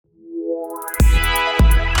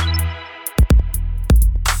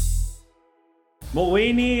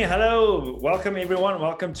Mulwini, hello. Welcome, everyone.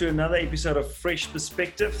 Welcome to another episode of Fresh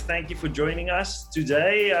Perspective. Thank you for joining us.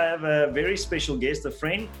 Today, I have a very special guest, a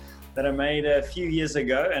friend that I made a few years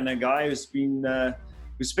ago, and a guy who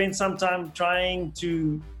spent some time trying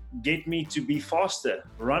to get me to be faster,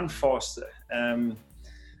 run faster.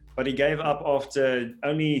 But he gave up after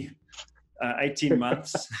only 18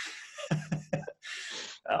 months.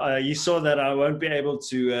 You saw that I won't be able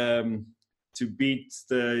to beat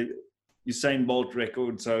the Usain Bolt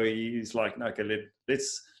record, so he's like, okay,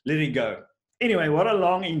 let's let it go. Anyway, what a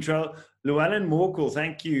long intro. Llewellyn Morkel,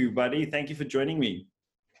 thank you, buddy. Thank you for joining me.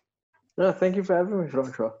 No, thank you for having me,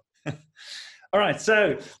 Joshua. All right,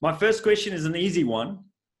 so my first question is an easy one.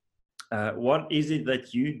 What is it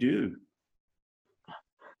that you do?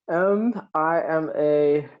 I am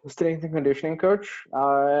a strength and conditioning coach.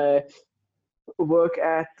 I work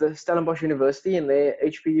at the Stellenbosch University in their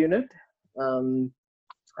HP unit.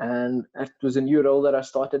 And it was a new role that I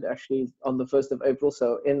started actually on the 1st of April,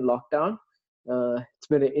 so in lockdown. It's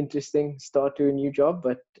been an interesting start to a new job,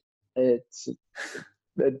 but it's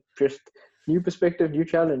just new perspective, new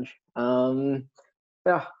challenge. I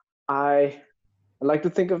like to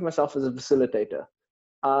think of myself as a facilitator.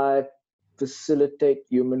 I facilitate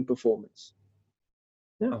human performance.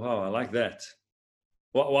 Yeah. Oh, wow, I like that.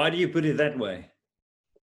 Why do you put it that way?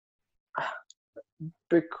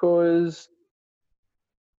 Because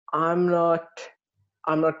I'm not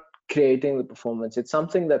creating the performance. It's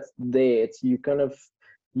something that's there. It's you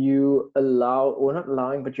allow, or not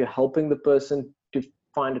allowing, but you're helping the person to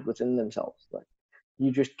find it within themselves. Like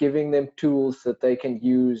you're just giving them tools that they can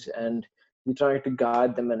use, and you're trying to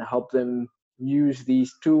guide them and help them use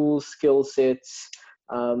these tools, skill sets,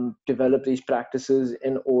 develop these practices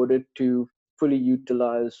in order to fully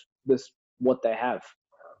utilize what they have.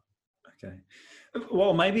 Okay.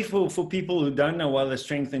 Well, maybe for people who don't know what a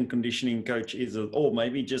strength and conditioning coach is, or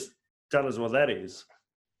maybe just tell us what that is.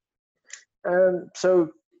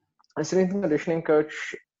 So a strength and conditioning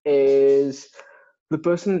coach is the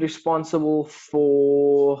person responsible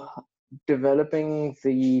for developing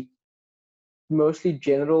the mostly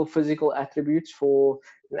general physical attributes for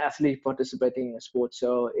an athlete participating in a sport.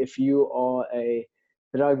 So if you are a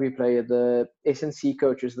rugby player, the S&C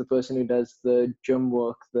coach is the person who does the gym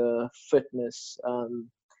work, the fitness,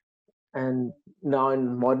 and now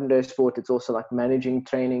in modern day sport, it's also like managing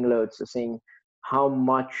training loads, so seeing how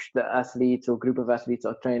much the athletes or group of athletes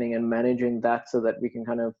are training and managing that so that we can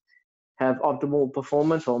kind of have optimal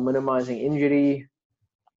performance or minimizing injury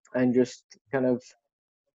and just kind of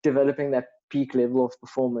developing that peak level of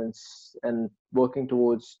performance and working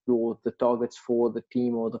towards the targets for the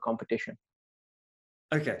team or the competition.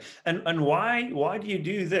 Okay. And why do you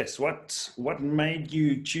do this? What made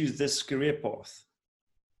you choose this career path?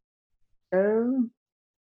 Maybe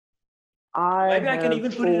I can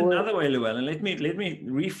even put it another way, Llewellyn. Let me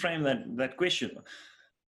reframe that question.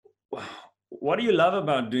 What do you love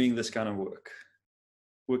about doing this kind of work?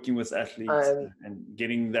 Working with athletes and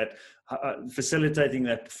getting that, facilitating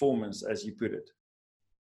that performance, as you put it.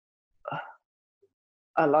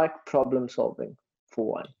 I like problem solving, for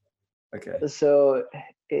one. Okay. So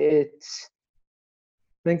it's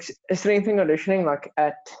like strength and conditioning, like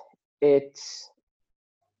at its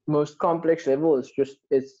most complex level,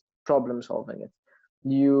 it's problem solving.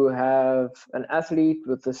 You have an athlete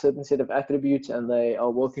with a certain set of attributes, and they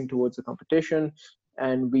are working towards a competition,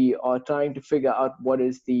 and we are trying to figure out what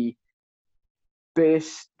is the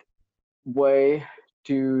best way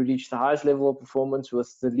to reach the highest level of performance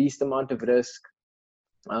with the least amount of risk,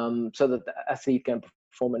 so that the athlete can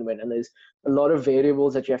perform and win. And there's a lot of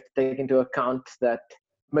variables that you have to take into account that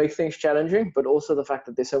make things challenging, but also the fact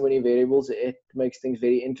that there's so many variables, it makes things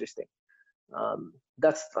very interesting.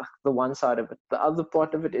 That's the one side of it. The other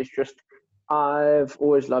part of it is just I've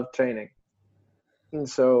always loved training, and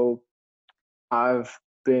so I've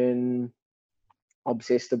been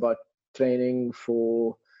obsessed about training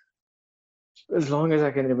for as long as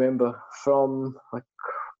I can remember, from like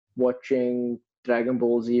watching Dragon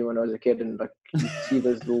Ball Z when I was a kid, and like you see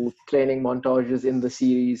those little training montages in the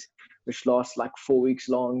series which last like 4 weeks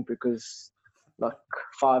long because like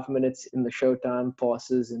 5 minutes in the showtime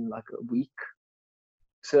passes in like a week.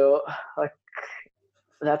 So like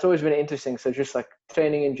that's always been interesting. So just like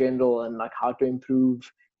training in general and like how to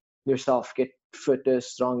improve yourself, get fitter,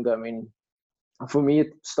 stronger. I mean, for me,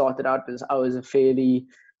 it started out as I was a fairly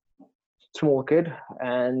small kid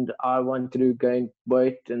and I wanted to gain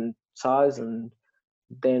weight and size, and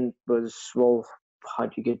then was, well, how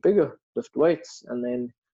do you get bigger? Lift weights. And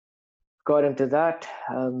then got into that,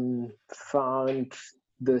 found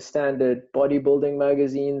the standard bodybuilding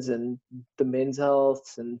magazines and the Men's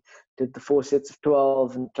Health, and did the 4 sets of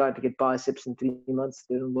 12 and tried to get biceps in 3 months.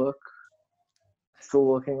 Didn't work. Still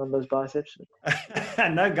working on those biceps.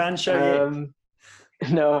 No gun show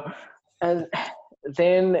yet. No. And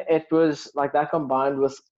then it was like that combined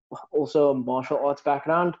with also a martial arts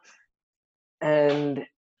background. And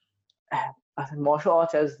I think martial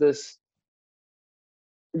arts has this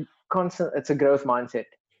constant, it's a growth mindset.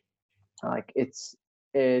 Like it's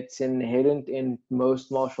inherent in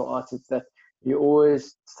most martial arts. It's that you're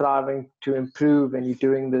always striving to improve, and you're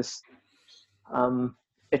doing this.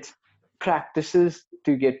 It's practices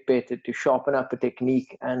to get better, to sharpen up a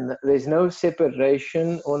technique, and there's no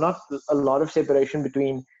separation, or not a lot of separation,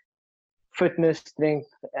 between fitness, strength,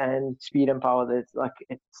 and speed and power. That's like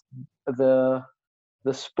it's the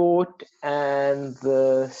sport and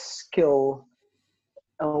the skill,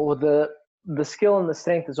 or the skill and the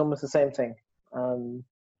strength is almost the same thing.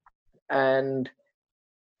 And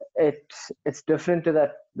it's different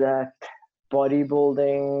to that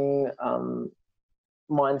bodybuilding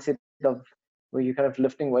mindset of where you're kind of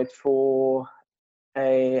lifting weights for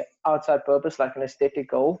a outside purpose, like an aesthetic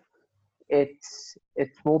goal. It's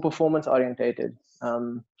more performance orientated,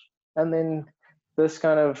 and then this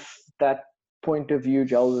kind of that point of view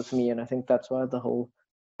gels with me, and I think that's why the whole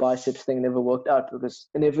biceps thing never worked out, because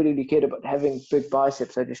I never really cared about having big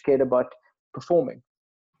biceps. I just cared about performing.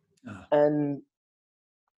 And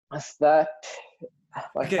as that,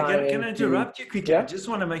 okay, can I interrupt you quickly? Yeah? I just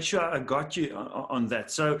want to make sure I got you on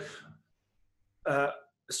that. So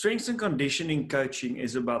strength and conditioning coaching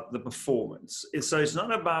is about the performance. So it's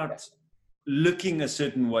not about looking a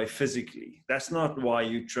certain way physically. That's not why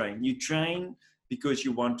you train. You train because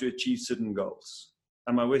you want to achieve certain goals.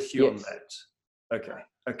 Am I with you on that? Okay.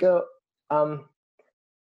 So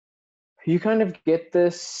you kind of get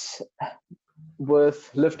this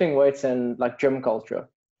with lifting weights and like gym culture.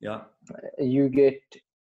 Yeah. You get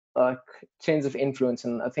like chains of influence,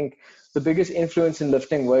 and I think the biggest influence in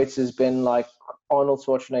lifting weights has been like Arnold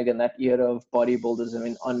Schwarzenegger in that era of bodybuilders. I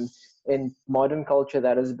mean, in modern culture,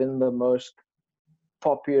 that has been the most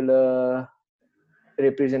popular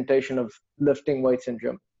representation of lifting weights in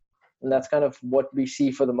gym, and that's kind of what we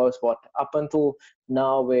see for the most part up until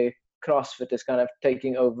now, where CrossFit is kind of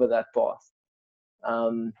taking over that path.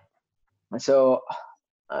 So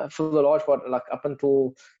for the large part, like up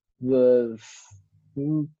until the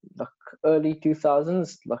like early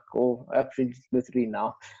 2000s, or actually literally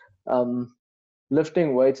now,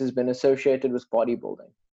 lifting weights has been associated with bodybuilding.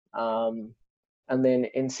 And then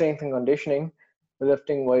in strength and conditioning,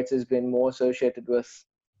 lifting weights has been more associated with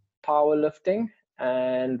powerlifting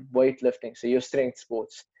and weightlifting, so your strength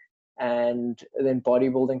sports, and then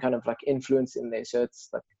bodybuilding kind of like influence in there. So it's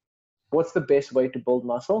like, what's the best way to build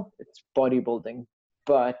muscle? It's bodybuilding,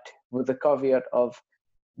 but with the caveat of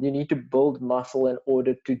you need to build muscle in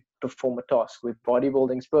order to perform a task. With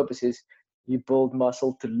bodybuilding's purpose is you build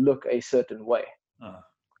muscle to look a certain way.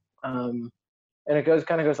 And it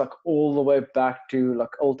goes like all the way back to like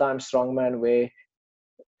old time strongman, where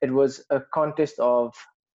it was a contest of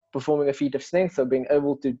performing a feat of strength, so being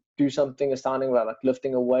able to do something astounding, like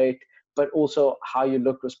lifting a weight, but also how you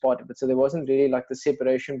looked was part of it. So there wasn't really like the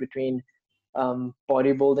separation between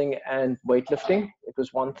bodybuilding and weightlifting. It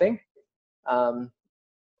was one thing,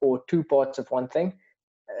 or two parts of one thing,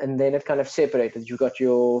 and then it kind of separated. You got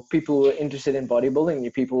your people who are interested in bodybuilding, and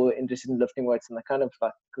your people who are interested in lifting weights, and the kind of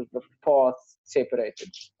like the path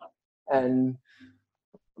separated. And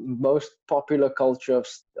most popular culture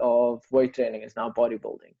of weight training is now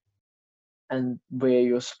bodybuilding, and where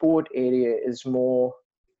your sport area is more,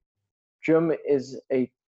 gym is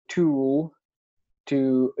a tool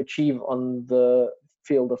to achieve on the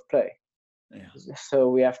field of play. So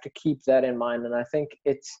we have to keep that in mind, and I think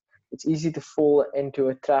it's easy to fall into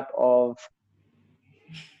a trap of.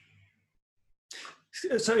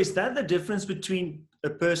 So is that the difference between a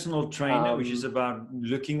personal trainer, which is about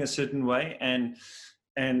looking a certain way, and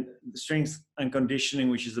strength and conditioning,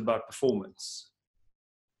 which is about performance?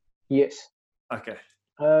 Yes. Okay.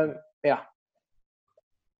 Yeah.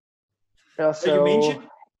 So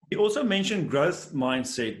you also mentioned growth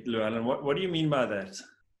mindset, Llewellyn. What do you mean by that?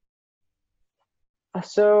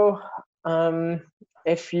 So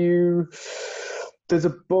there's a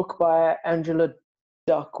book by Angela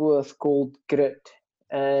Duckworth called Grit,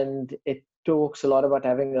 and it talks a lot about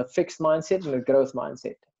having a fixed mindset and a growth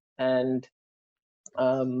mindset. And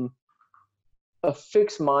a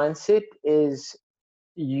fixed mindset is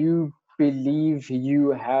you believe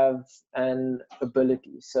you have an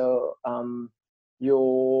ability. So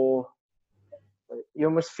you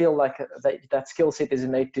almost feel like that skill set is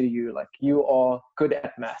innate to you. Like you are good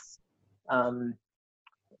at math.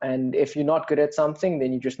 And if you're not good at something,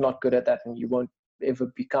 then you're just not good at that, and you won't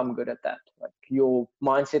ever become good at that. Like your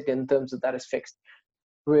mindset in terms of that is fixed.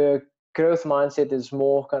 Where growth mindset is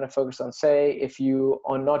more kind of focused on, say, if you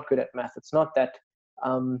are not good at math, it's not that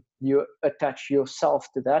you attach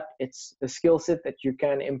yourself to that. It's a skill set that you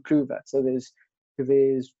can improve at. So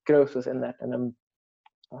there's growth within that. And I'm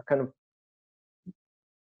kind of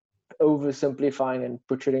oversimplifying and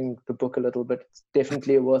butchering the book a little bit. It's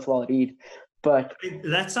definitely a worthwhile read. But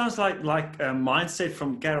that sounds like a mindset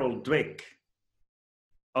from Carol Dweck.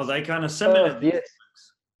 Are they kind of similar? Yes,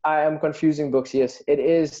 I am confusing books. Yes, it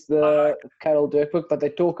is the Carol Dweck book, but they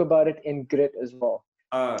talk about it in Grit as well.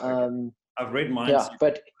 Okay. I've read mindset. Yeah,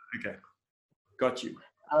 but okay, got you.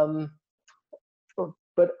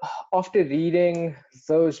 But after reading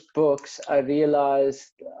those books, I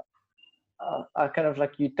realized I kind of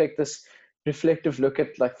like, you take this reflective look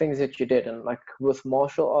at like things that you did, and like with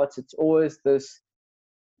martial arts, it's always this,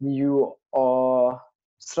 you are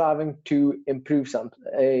striving to improve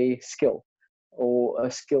a skill or a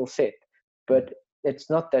skill set, but it's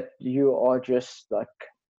not that you are just like,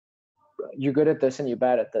 you're good at this and you're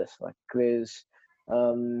bad at this. Like there's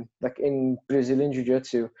like in Brazilian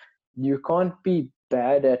Jiu-Jitsu, you can't be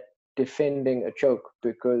bad at defending a choke,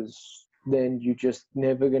 because then you're just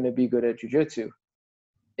never going to be good at Jiu-Jitsu.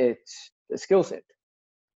 It's a skill set.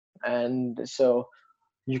 And so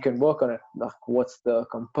you can work on it, like what's the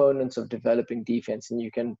components of developing defense, and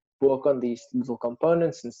you can work on these little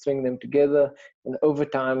components and string them together, and over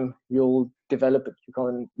time you'll develop it.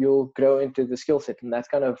 You'll grow into the skill set, and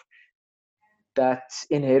that's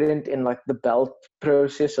inherent in like the belt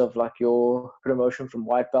process of like your promotion from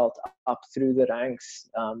white belt up through the ranks.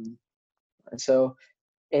 And so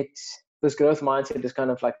this growth mindset is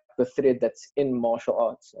kind of like the thread that's in martial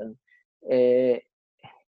arts, and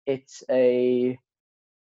it's a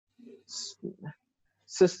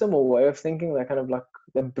system or way of thinking that kind of like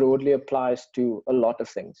that broadly applies to a lot of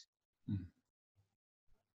things.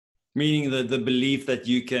 Meaning the belief that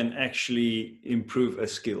you can actually improve a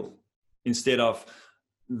skill instead of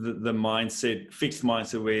the fixed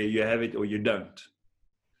mindset where you have it or you don't.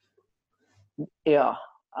 Yeah.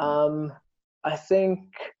 I think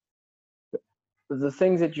the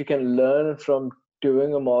things that you can learn from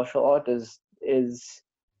doing a martial art is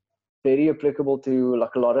very applicable to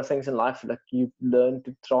like a lot of things in life. Like you learn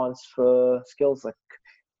to transfer skills. Like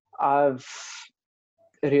I've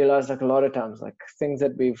realized like a lot of times, like things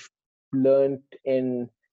that we've learned in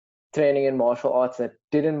training in martial arts that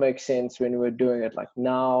didn't make sense when we were doing it, like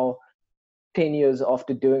now 10 years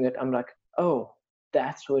after doing it, I'm like, oh,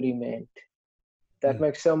 that's what he meant. That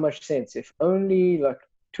makes so much sense. If only like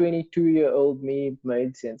 22-year-old me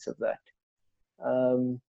made sense of that.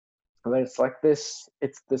 But it's like this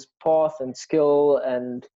path and skill,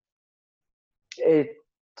 and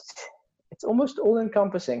it's almost all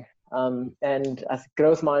encompassing. And I think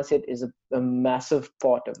growth mindset is a massive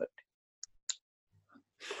part of it.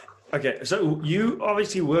 Okay, so you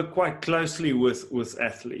obviously work quite closely with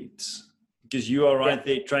athletes, because you are right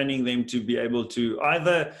there training them to be able to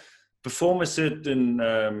either perform a certain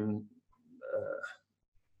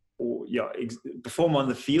perform on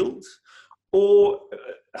the field, or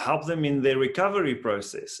help them in their recovery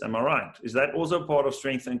process. Am I right? Is that also part of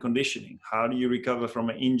strength and conditioning? How do you recover from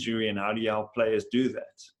an injury, and how do you help players do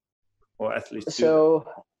that, or athletes do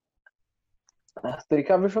that? The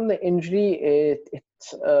recovery from the injury,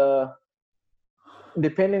 it's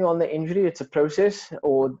depending on the injury, it's a process,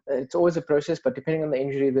 or it's always a process, but depending on the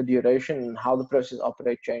injury, the duration and how the process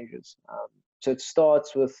operates changes. So it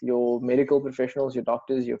starts with your medical professionals, your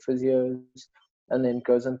doctors, your physios, and then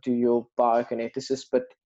goes into your biokineticists. But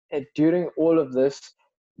during all of this,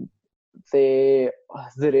 the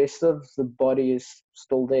rest of the body is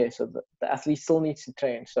still there. So the athlete still needs to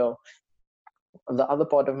train. So the other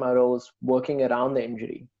part of my role is working around the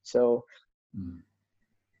injury. So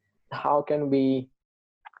how can we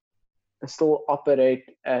still operate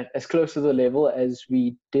at as close to the level as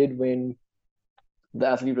we did when the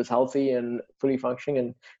athlete was healthy and fully functioning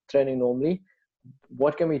and training normally?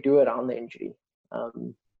 What can we do around the injury?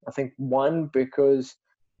 I think one, because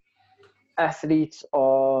athletes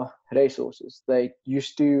are racehorses. They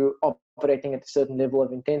used to operating at a certain level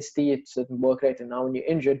of intensity, at a certain work rate, and now when you're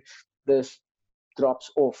injured, this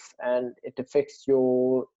drops off and it affects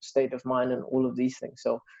your state of mind and all of these things.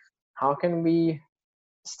 So how can we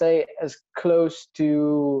stay as close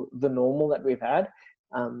to the normal that we've had,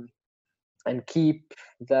 and keep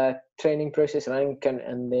that training process running,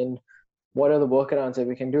 and then what are the workarounds that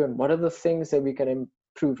we can do, and what are the things that we can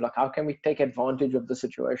improve? Like, how can we take advantage of the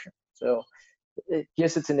situation? So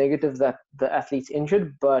yes, it's a negative that the athlete's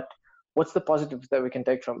injured, but what's the positives that we can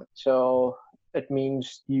take from it? So it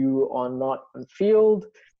means you are not on field,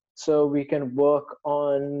 so we can work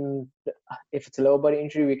on, if it's a lower body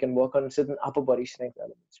injury, we can work on certain upper body strength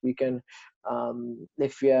elements. We can,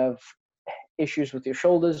 if you have issues with your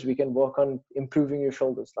shoulders, we can work on improving your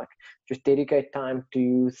shoulders, like just dedicate time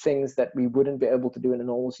to things that we wouldn't be able to do in a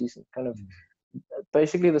normal season. Kind of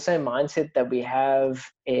basically the same mindset that we have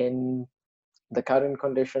in the current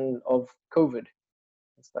condition of COVID.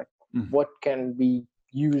 It's like, what can we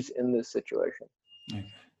use in this situation? Okay.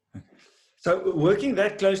 So working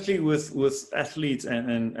that closely with athletes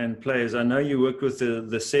and players, I know you work with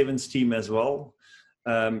the sevens team as well.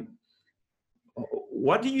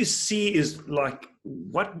 What do you see is like,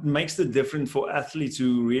 what makes the difference for athletes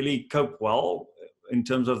who really cope well in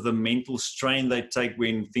terms of the mental strain they take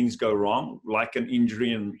when things go wrong, like an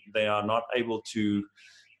injury, and they are not able to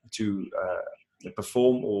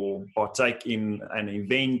perform or partake in an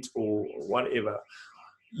event or whatever?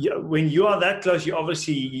 Yeah, when you are that close, you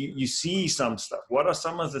obviously you see some stuff. What are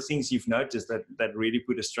some of the things you've noticed that really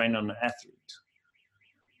put a strain on an athlete?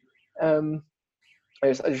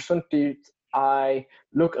 Yes, I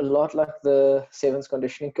look a lot like the sevens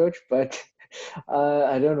conditioning coach, but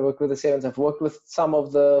I don't work with the sevens. I've worked with some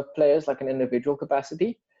of the players like an individual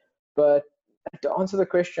capacity. But to answer the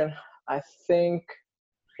question, I think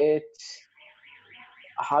it's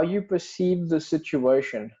how you perceive the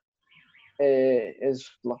situation is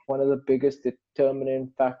like one of the biggest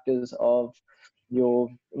determinant factors of your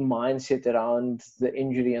mindset around the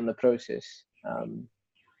injury and the process.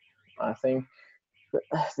 I think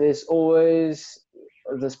there's always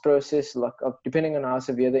this process, like depending on how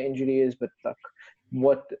severe the injury is, but like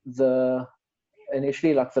what the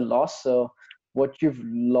initially like the loss. So what you've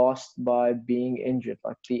lost by being injured,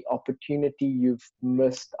 like the opportunity you've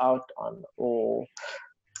missed out on, or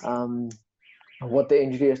what the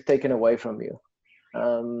injury has taken away from you.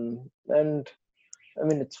 And I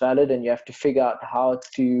mean, it's valid, and you have to figure out how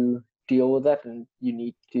to deal with that, and you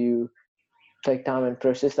need to take time and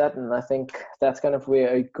process that. And I think that's kind of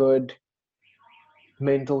where a good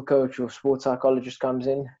mental coach or sports psychologist comes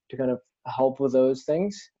in to kind of help with those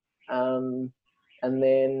things. And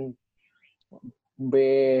then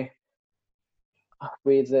where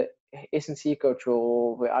the S&C coach,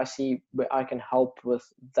 or where I can help with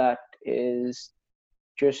that, is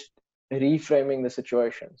just reframing the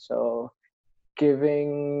situation. So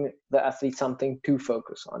giving the athlete something to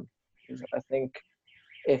focus on. I think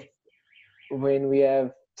when we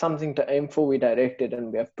have something to aim for, we direct it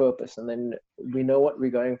and we have purpose, and then we know what we're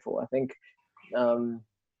going for. I think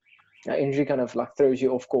injury kind of like throws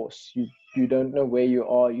you off course. You don't know where you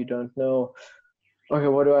are. You don't know, okay,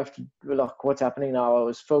 what do I have to do? Like, what's happening now? I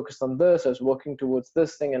was focused on this. I was working towards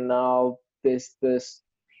this thing, and now there's this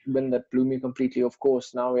wind that blew me completely off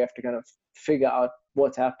course. Now we have to kind of figure out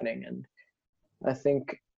what's happening. And I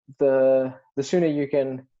think the sooner you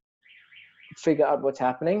can figure out what's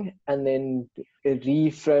happening and then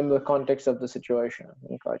reframe the context of the situation. I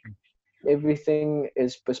think like everything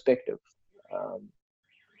is perspective.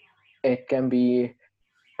 It can be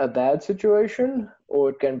a bad situation, or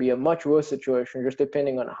it can be a much worse situation, just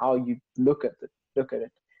depending on how you look at it.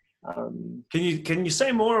 Can you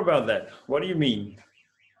say more about that? What do you mean?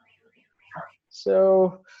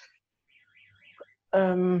 So,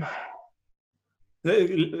 can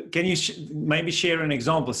you maybe share an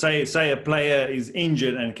example? Say a player is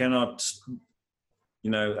injured and cannot,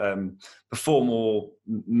 perform or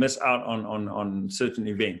miss out on certain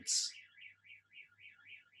events.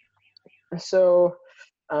 So,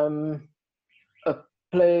 a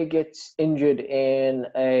player gets injured in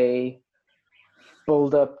a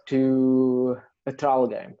build-up to a trial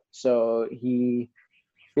game. So he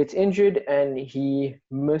gets injured and he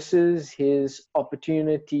misses his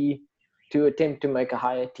opportunity to attempt to make a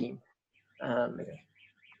higher team.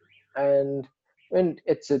 And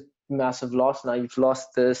it's a massive loss. Now you've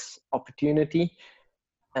lost this opportunity,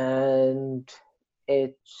 and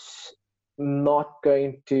it's not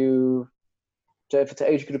going to, so if it's an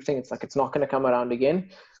age group thing, it's like it's not going to come around again.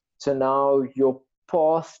 So now your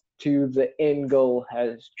path to the end goal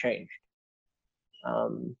has changed.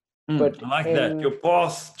 But I like that. Your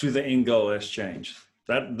path to the end goal has changed.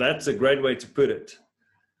 That's a great way to put it.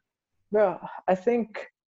 Yeah, I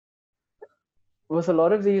think with a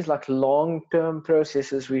lot of these like long-term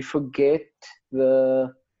processes, we forget there's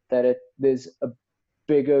a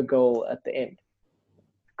bigger goal at the end,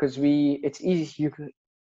 because it's easy.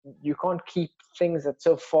 You can't keep things that's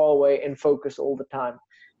so far away in focus all the time.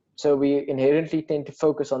 So we inherently tend to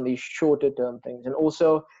focus on these shorter term things. And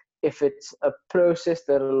also, if it's a process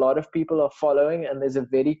that a lot of people are following and there's a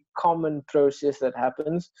very common process that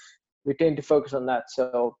happens, we tend to focus on that.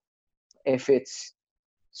 So if it's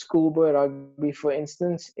schoolboy rugby, for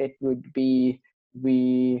instance, it would be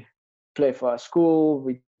we play for our school,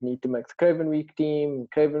 we need to make the Craven Week team,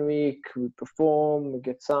 Craven Week, we perform, we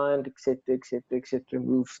get signed, etc., etc., etc.,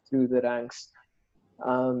 move through the ranks.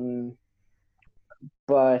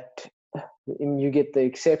 But you get the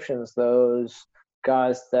exceptions, those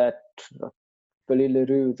guys that Billy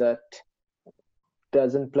LaRue that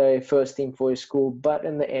doesn't play first team for his school, but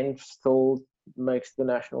in the end still makes the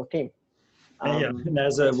national team. And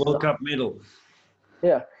has a World Cup medal.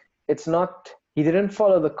 Yeah, it's not, he didn't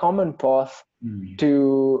follow the common path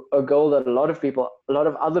to a goal that a lot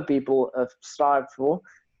of other people have strived for,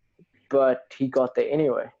 but he got there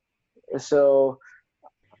anyway. So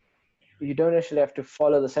you don't actually have to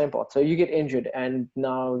follow the same path. So you get injured and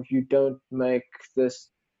now you don't make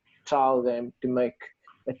this trial game to make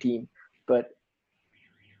a team. But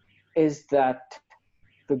is that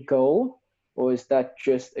the goal, or is that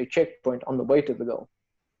just a checkpoint on the way to the goal?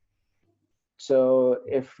 So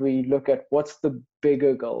if we look at what's the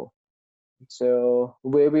bigger goal, so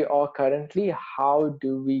where we are currently, how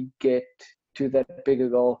do we get to that bigger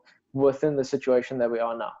goal within the situation that we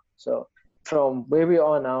are now? So from where we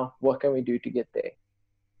are now, what can we do to get there?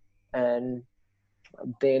 And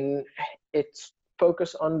then it's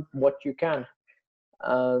focus on what you can.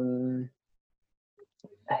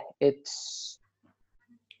 It's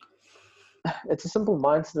a simple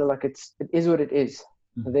mindset, like it is what it is.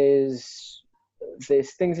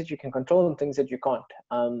 There's things that you can control and things that you can't.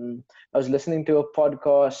 I was listening to a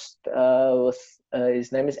podcast with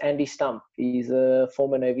his name is Andy Stump. He's a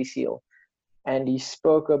former Navy SEAL, and he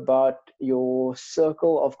spoke about your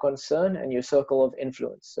circle of concern and your circle of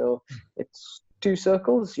influence. So it's two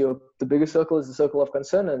circles. The bigger circle is the circle of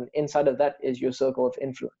concern, and inside of that is your circle of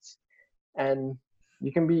influence. And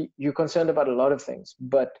you're concerned about a lot of things,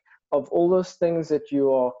 but of all those things that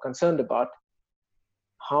you are concerned about,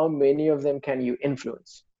 how many of them can you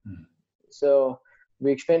influence? So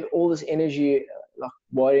we expend all this energy like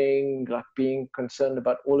worrying, like being concerned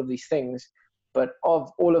about all of these things, but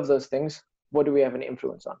of all of those things, what do we have an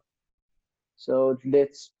influence on? So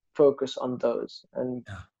let's focus on those. And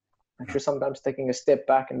actually sometimes taking a step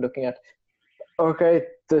back and looking at, okay,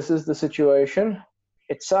 this is the situation,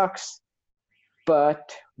 it sucks,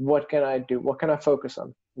 but what can I do? What can I focus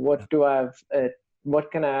on? What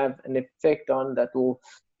can I have an effect on that will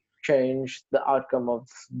change the outcome of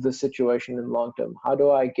the situation in the long term? How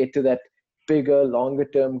do I get to that bigger, longer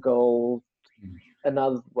term goal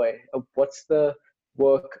another way? What's the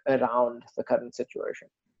work around the current situation?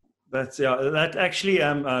 That actually,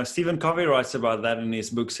 Stephen Covey writes about that in his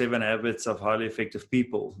book, 7 Habits of Highly Effective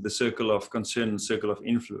People, the circle of concern and circle of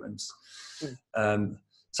influence.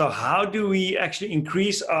 So how do we actually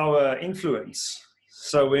increase our influence?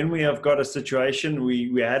 So when we have got a situation,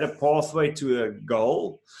 we had a pathway to a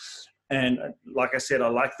goal. And like I said, I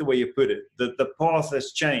like the way you put it, that the path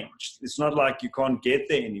has changed. It's not like you can't get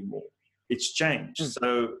there anymore. It's changed.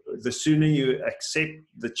 So the sooner you accept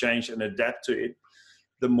the change and adapt to it,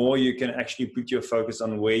 the more you can actually put your focus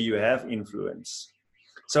on where you have influence.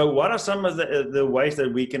 So what are some of the ways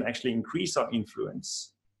that we can actually increase our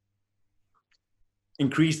influence?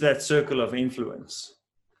 Increase that circle of influence?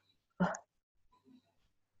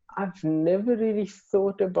 I've never really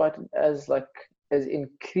thought about it as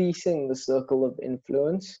increasing the circle of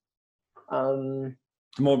influence.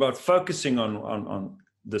 It's more about focusing on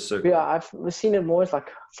the circle. Yeah, I've seen it more as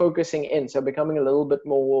like focusing in, so becoming a little bit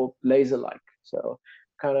more laser-like. So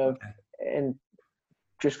kind of, and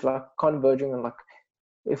just like converging on, like,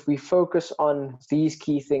 if we focus on these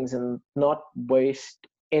key things and not waste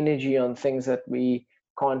energy on things that we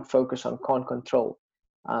can't focus on, can't control,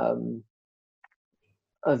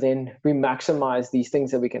 then we maximize these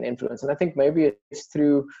things that we can influence. And I think maybe it's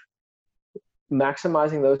through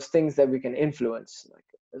maximizing those things that we can influence, like,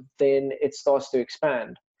 then it starts to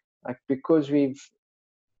expand. Like, because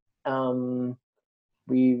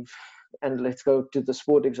and let's go to the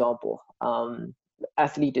sport example. The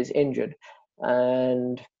athlete is injured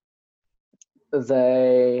and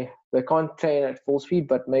they can't train at full speed,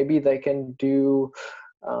 but maybe they can do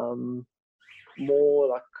more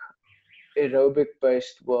like aerobic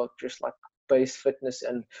based work, just like base fitness,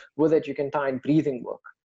 and with it you can tie in breathing work.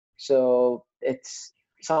 So it's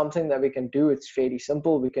something that we can do. It's fairly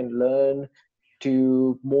simple. We can learn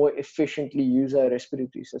to more efficiently use our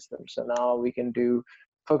respiratory system. So now we can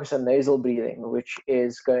focus on nasal breathing, which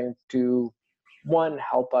is going to, one,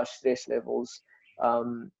 help our stress levels,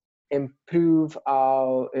 improve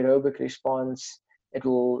our aerobic response. It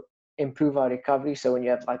will improve our recovery. So when you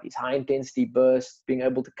have like these high intensity bursts, being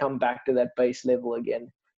able to come back to that base level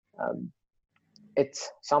again, it's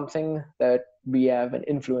something that we have an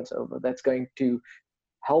influence over that's going to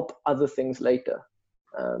help other things later.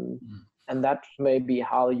 And that may be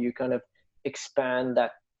how you kind of expand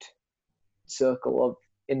that circle of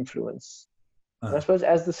influence. And I suppose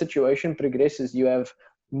as the situation progresses, you have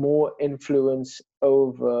more influence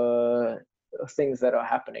over things that are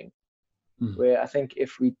happening. Where I think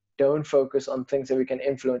if we don't focus on things that we can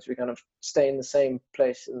influence, we kind of stay in the same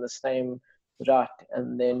place, in the same rut,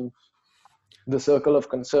 and then the circle of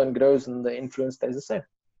concern grows and the influence stays the same.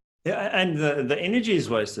 Yeah, and the energy is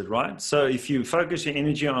wasted, right? So if you focus your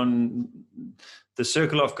energy on the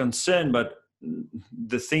circle of concern, but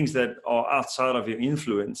the things that are outside of your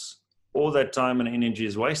influence, all that time and energy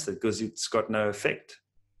is wasted because it's got no effect.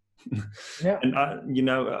 Yeah. And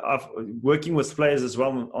I've working with players as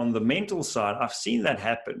well on the mental side. I've seen that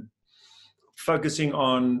happen, focusing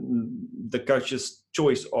on the coach's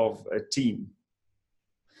choice of a team.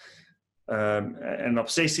 And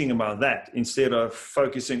obsessing about that instead of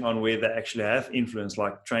focusing on where they actually have influence,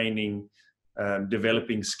 like training,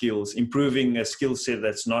 developing skills, improving a skill set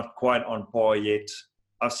that's not quite on par yet.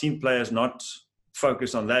 I've seen players not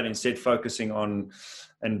focus on that, instead focusing on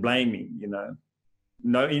and blaming,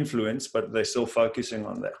 no influence, but they're still focusing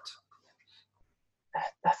on that.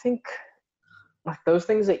 I think like those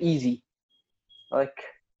things are easy. Like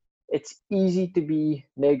it's easy to be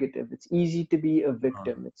negative. It's easy to be a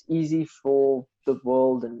victim. It's easy for the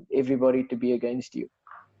world and everybody to be against you.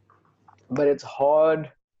 But it's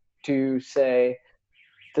hard to say,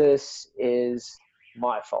 this is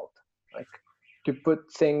my fault. Like to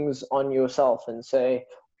put things on yourself and say,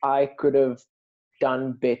 I could have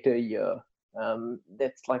done better here.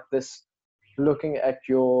 That's like this looking at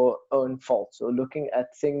your own faults or looking at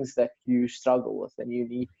things that you struggle with, and you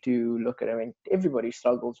need to look at it. I mean, everybody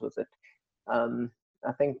struggles with it.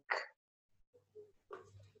 I think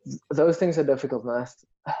those things are difficult.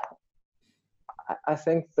 I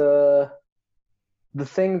think the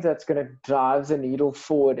thing that's going to drive the needle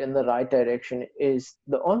forward in the right direction is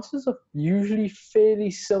the answers are usually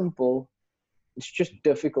fairly simple. It's just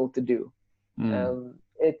difficult to do.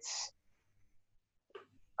 It's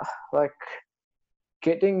like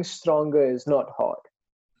getting stronger is not hard.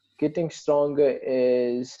 Getting stronger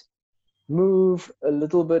is move a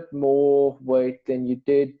little bit more weight than you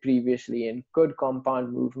did previously in good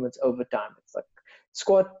compound movements over time. It's like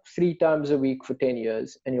squat 3 times a week for 10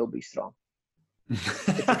 years and you'll be strong.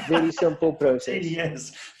 It's a very simple process. 10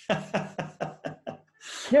 years.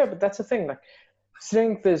 Yeah, but that's the thing. Like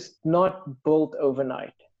strength is not built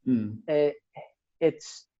overnight.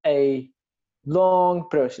 It's a long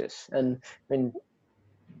process, and when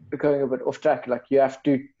going a bit off track, like you have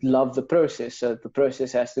to love the process, so the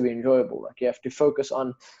process has to be enjoyable. Like you have to focus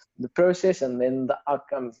on the process, and then the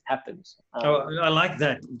outcome happens. I like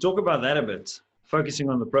that. Talk about that a bit.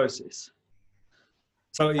 Focusing on the process.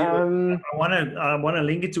 So I want to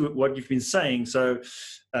link it to what you've been saying. So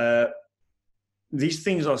these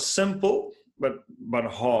things are simple, but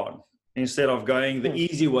hard. Instead of going the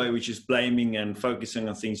easy way, which is blaming and focusing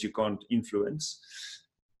on things you can't influence.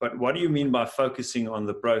 But what do you mean by focusing on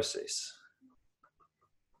the process?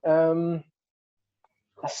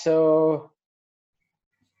 So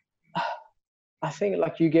I think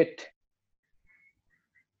like you get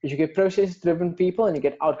process-driven people and you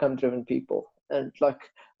get outcome-driven people. And like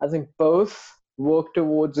I think both work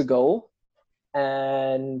towards a goal,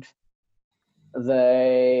 and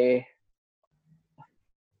they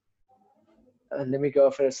let me go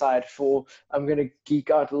for a side. I'm going to geek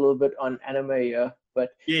out a little bit on anime here,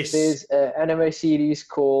 but yes, there's an anime series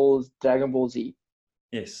called Dragon Ball Z.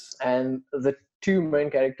 Yes. And the 2 main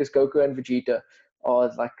characters, Goku and Vegeta, are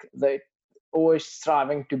like they always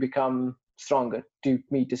striving to become stronger to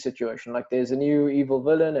meet a situation. Like there's a new evil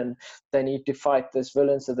villain and they need to fight this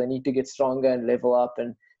villain, so they need to get stronger and level up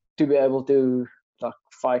and to be able to like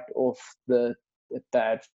fight off the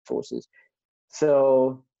bad forces.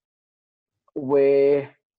 So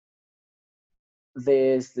where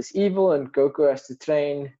there's this evil and Goku has to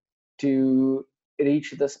train to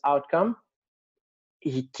reach this outcome,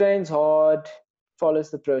 he trains hard,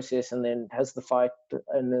 follows the process, and then has the fight,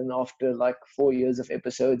 and then after like 4 years of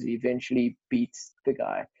episodes he eventually beats the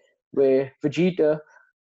guy. Where Vegeta,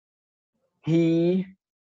 he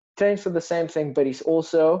trains for the same thing, but he's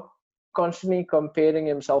also constantly comparing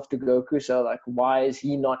himself to Goku. So like, why is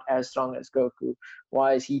he not as strong as Goku?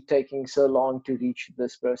 Why is he taking so long to reach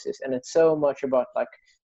this process? And it's so much about like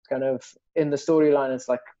kind of in the storyline, it's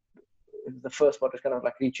like the first part was kind of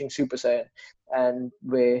like reaching Super Saiyan, and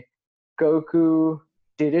where Goku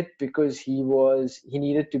did it because he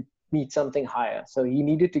needed to meet something higher. So he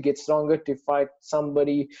needed to get stronger to fight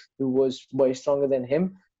somebody who was way stronger than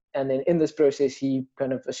him. And then in this process, he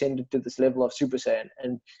kind of ascended to this level of Super Saiyan.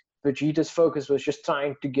 And Vegeta's focus was just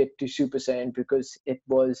trying to get to Super Saiyan because it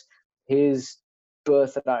was his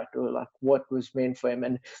birthright, or like what was meant for him.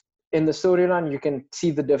 And in the storyline, you can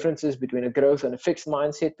see the differences between a growth and a fixed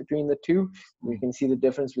mindset between the two. You can see the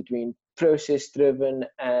difference between process driven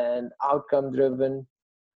and outcome driven.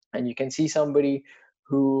 And you can see somebody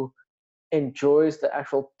who enjoys the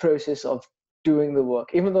actual process of doing the work,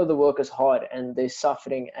 even though the work is hard and there's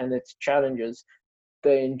suffering and it's challenges.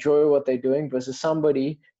 They enjoy what they're doing, versus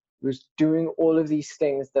somebody who's doing all of these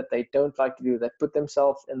things that they don't like to do, that put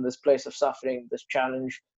themselves in this place of suffering, this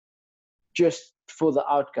challenge, just for the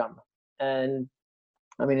outcome. And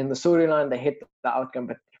I mean, in the storyline, they hit the outcome,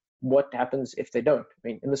 but what happens if they don't? I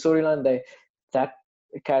mean, in the storyline, that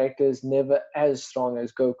character is never as strong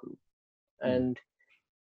as Goku. And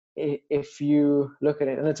if you look at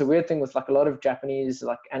it, and it's a weird thing with like a lot of Japanese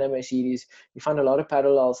like anime series, you find a lot of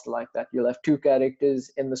parallels like that. You'll have two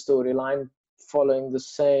characters in the storyline following the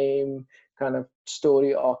same kind of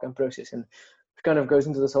story arc and process, and it kind of goes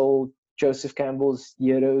into this whole Joseph Campbell's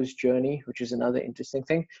hero's journey, which is another interesting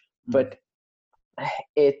thing. But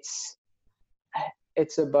it's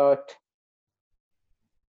about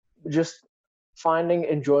just finding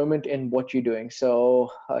enjoyment in what you're doing.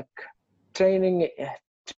 So like training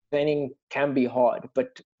can be hard,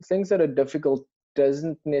 but things that are difficult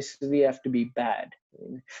doesn't necessarily have to be bad. I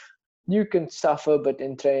mean, you can suffer but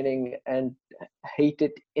in training and hate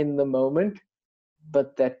it in the moment,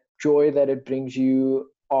 but that joy that it brings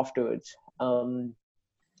you afterwards.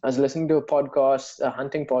 I was listening to a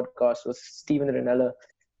hunting podcast with Steven Ranella,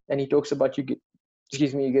 and he talks about you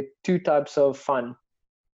get two types of fun.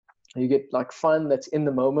 You get like fun that's in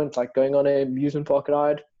the moment, like going on an amusement park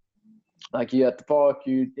ride, like you're at the park,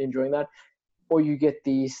 you enjoying that. Or you get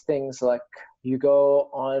these things like you go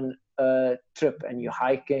on a trip and you're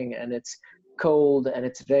hiking and it's cold and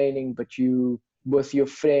it's raining, but you with your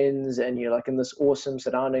friends and you're like in this awesome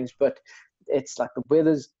surroundings, but it's like the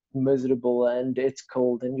weather's miserable and it's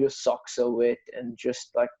cold and your socks are wet and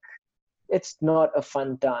just like it's not a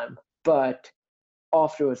fun time. But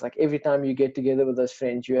afterwards, like every time you get together with those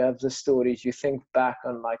friends, you have the stories, you think back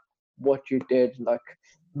on like what you did, like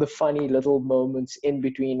the funny little moments in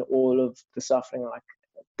between all of the suffering. Like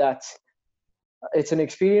it's an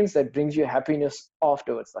experience that brings you happiness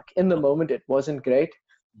afterwards. Like in the moment it wasn't great,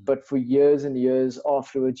 but for years and years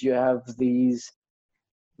afterwards you have this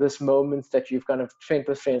moments that you've kind of spent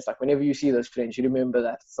with friends. Like whenever you see those friends, you remember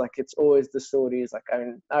that. It's like it's always the stories. Like I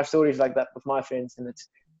mean, I have stories like that with my friends, and it's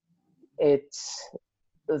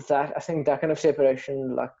that I think that kind of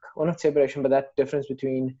separation, like well not separation, but that difference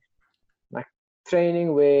between like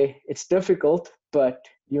training where it's difficult but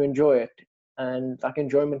you enjoy it, and like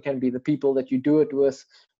enjoyment can be the people that you do it with,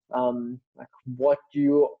 like what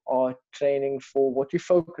you are training for, what you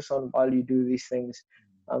focus on while you do these things.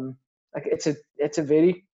 Like it's a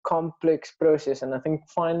very complex process, and I think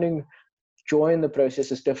finding joy in the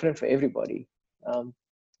process is different for everybody.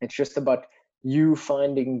 It's just about you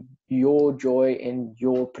finding your joy in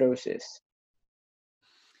your process.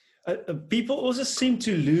 People also seem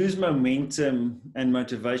to lose momentum and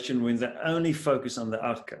motivation when they only focus on the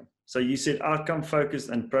outcome. So you said outcome focused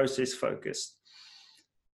and process focused,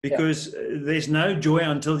 because there's no joy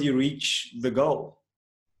until you reach the goal.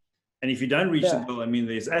 And if you don't reach the goal, I mean,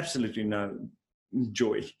 there's absolutely no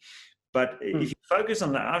joy. But if you focus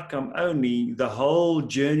on the outcome only, the whole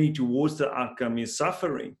journey towards the outcome is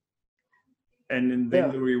suffering. And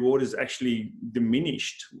then the reward is actually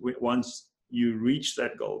diminished once you reach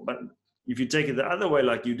that goal. But if you take it the other way,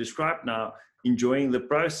 like you described now, enjoying the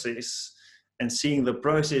process and seeing the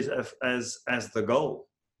process as the goal,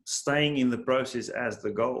 staying in the process as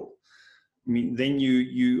the goal, I mean, then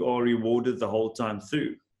you are rewarded the whole time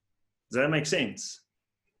through. Does that make sense?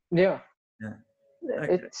 Yeah.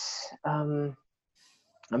 Okay. It's I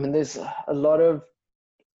mean, there's a lot of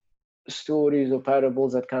stories or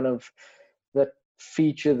parables that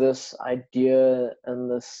feature this idea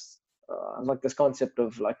and this like this concept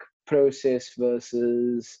of like process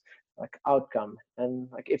versus like outcome. And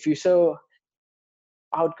like if you're so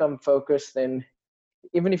outcome focused, then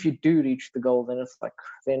even if you do reach the goal, then it's like,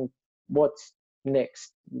 then what's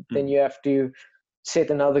next? Then you have to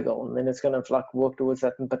set another goal, and then it's gonna like work towards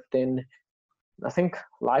that. But then I think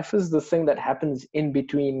life is the thing that happens in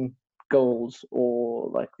between goals,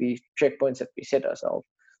 or like the checkpoints that we set ourselves.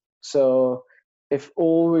 So if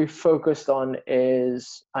all we focused on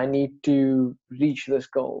is I need to reach this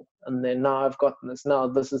goal, and then now I've gotten this, now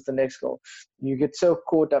this is the next goal, you get so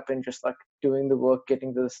caught up in just like doing the work,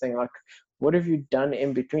 getting to this thing. Like, what have you done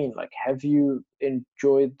in between? Like, have you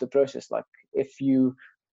enjoyed the process? Like, if you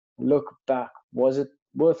look back, was it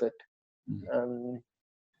worth it? And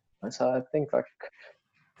so I think like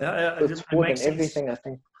with it sport and makes sense. everything, I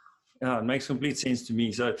think. Yeah, it makes complete sense to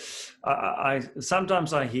me. So I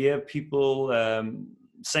sometimes I hear people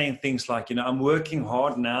saying things like, I'm working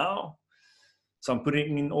hard now, so I'm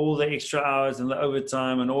putting in all the extra hours and the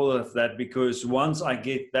overtime and all of that, because once I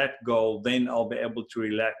get that goal, then I'll be able to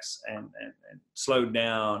relax and slow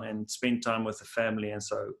down and spend time with the family and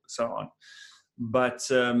so on. But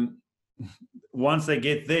once they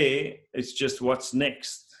get there, it's just what's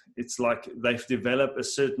next. It's like they've developed a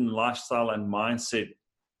certain lifestyle and mindset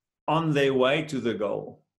on their way to the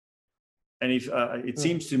goal. And if it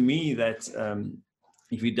seems to me that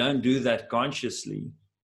if you don't do that consciously,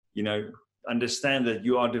 understand that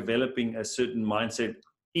you are developing a certain mindset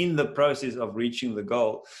in the process of reaching the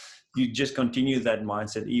goal, you just continue that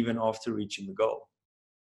mindset even after reaching the goal.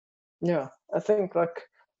 Yeah, I think like,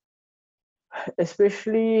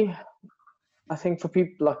 especially I think for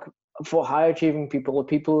people like, for high achieving people, or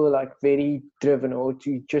people who are like very driven, or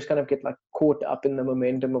to just kind of get like caught up in the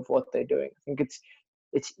momentum of what they're doing, I think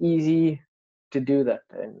it's easy to do that.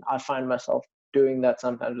 And I find myself doing that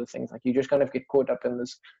sometimes with things like, you just kind of get caught up in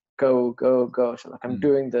this go. So like, I'm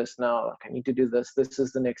doing this now, like I need to do this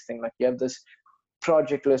is the next thing. Like, you have this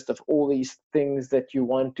project list of all these things that you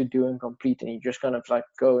want to do and complete, and you just kind of like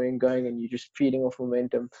going, and you're just feeding off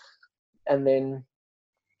momentum. And then,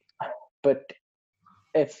 but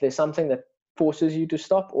if there's something that forces you to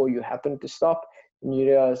stop, or you happen to stop, and you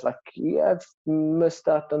realize like, yeah, I've missed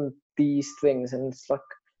out on these things, and it's like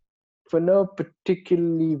for no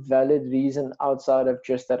particularly valid reason outside of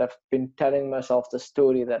just that I've been telling myself the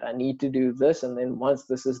story that I need to do this, and then once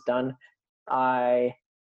this is done, I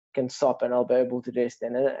can stop and I'll be able to rest.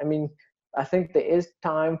 And I mean, I think there is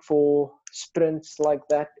time for sprints like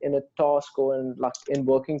that in a task, or in like in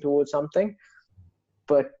working towards something,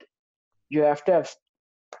 but you have to have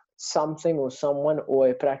something or someone or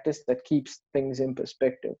a practice that keeps things in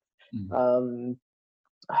perspective.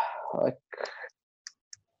 Like,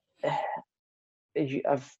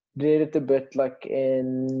 I've read it a bit like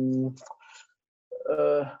in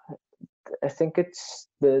I think it's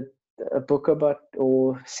a book about,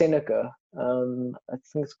 or Seneca, I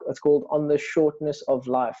think it's called On the Shortness of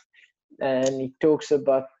Life, and he talks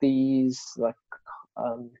about these like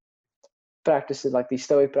practices, like these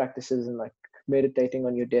Stoic practices, and like meditating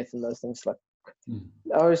on your death and those things. Like,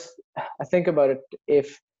 I think about it,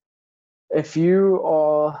 if you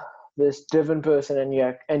are this driven person, and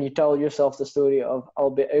you tell yourself the story of, I'll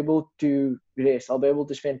be able to rest, I'll be able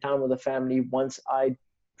to spend time with the family once I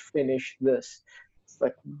finish this. It's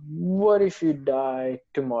like, what if you die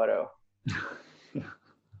tomorrow?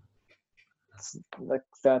 Like,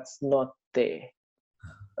 that's not there.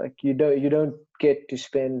 Like, you don't get to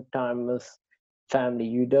spend time with family.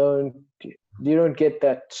 You don't get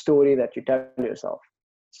that story that you tell yourself.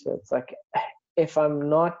 So it's like, if I'm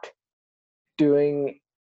not doing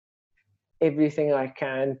everything I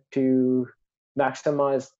can to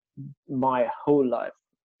maximize my whole life,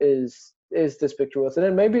 is this picture worth it?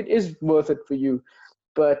 And maybe it is worth it for you,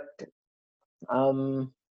 but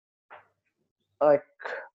like,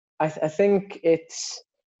 I think it's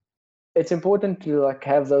important to like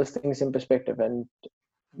have those things in perspective, and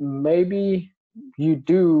maybe you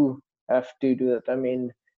do have to do that. I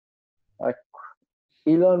mean, like,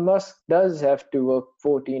 Elon Musk does have to work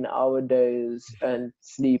 14-hour days and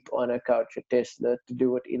sleep on a couch at Tesla to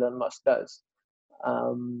do what Elon Musk does.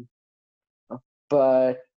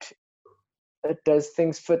 But does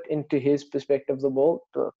things fit into his perspective of the world,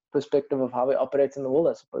 the perspective of how he operates in the world?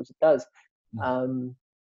 I suppose it does.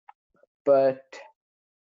 But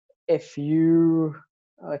if you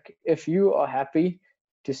are happy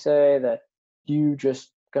to say that you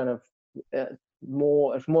just kind of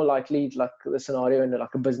it's more likely like the scenario in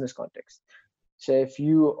like a business context. So if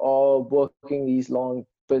you are working these long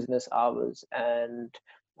business hours and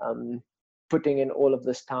putting in all of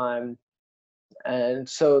this time, and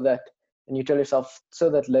you tell yourself, so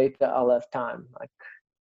that later I'll have time, like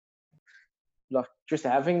just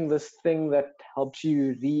having this thing that helps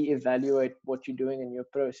you reevaluate what you're doing in your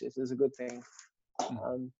process is a good thing.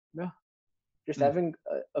 Just having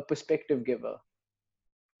a perspective giver.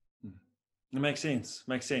 It makes sense.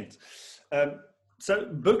 So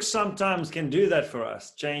books sometimes can do that for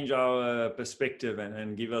us, change our perspective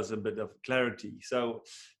and give us a bit of clarity. So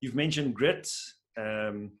you've mentioned Grit.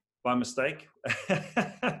 by mistake,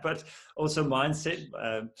 but also mindset.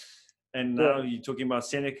 And now you're talking about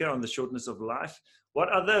Seneca on the shortness of life. What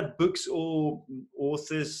other books or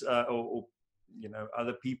authors or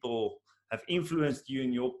other people have influenced you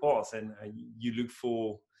in your path, and you look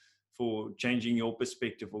for changing your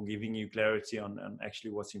perspective or giving you clarity on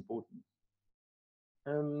actually what's important?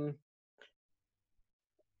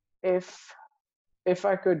 If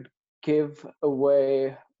I could give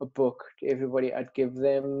away a book to everybody, I'd give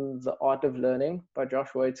them The Art of Learning by Josh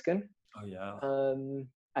Waitzkin. Oh yeah.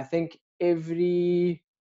 I think every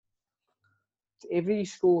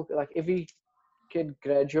school, like every kid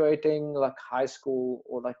graduating like high school,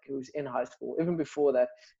 or like who's in high school, even before that,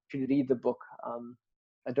 should read the book.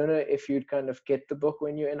 I don't know if you'd kind of get the book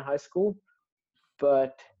when you're in high school,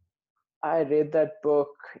 but I read that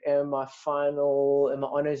book in my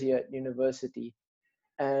honors year at university,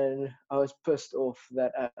 and I was pissed off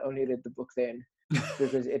that I only read the book then,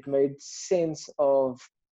 because it made sense of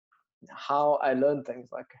how I learned things.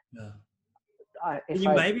 Like, if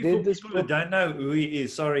I maybe did for this people book, who don't know who he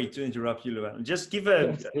is, sorry to interrupt you, Llewellyn, just give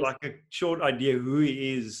a short idea who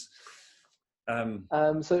he is.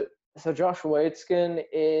 So Josh Waitzkin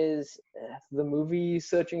is the movie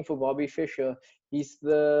Searching for Bobby Fischer. He's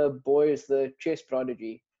the chess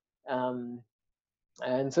prodigy.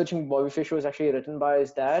 And Searching for Bobby Fischer was actually written by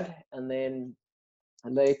his dad, and then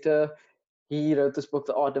later he wrote this book,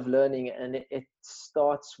 The Art of Learning, and it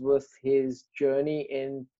starts with his journey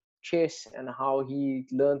in chess and how he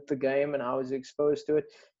learned the game and how he was exposed to it,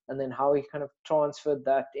 and then how he kind of transferred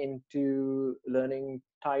that into learning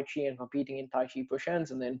Tai Chi and competing in Tai Chi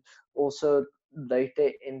push-hands, and then also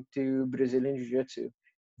later into Brazilian Jiu-Jitsu.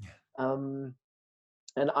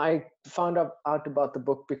 And I found out about the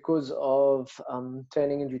book because of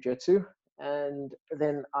training in Jiu-Jitsu, and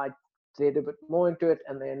then I read a bit more into it,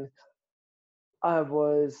 and then I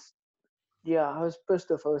was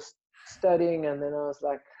pissed off. I was studying, and then I was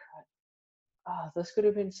like, this could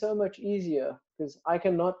have been so much easier, because I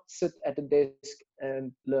cannot sit at a desk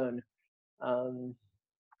and learn.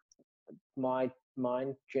 My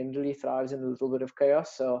mind generally thrives in a little bit of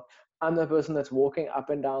chaos, so I'm the person that's walking up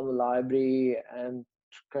and down the library and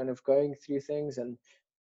kind of going through things, and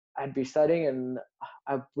I'd be studying and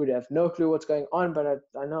I would have no clue what's going on, but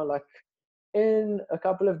I know, like, in a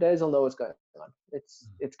couple of days I'll know what's going on.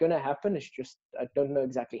 It's gonna happen. It's just I don't know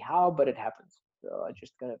exactly how, but it happens. So I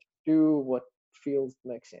just kind of do what feels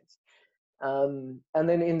makes sense. And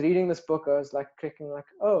then in reading this book, I was like clicking, like,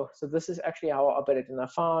 oh, so this is actually how I operate. And I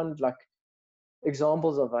found like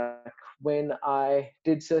examples of like when I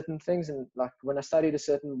did certain things, and like when I studied a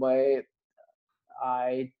certain way,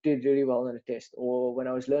 I did really well in a test, or when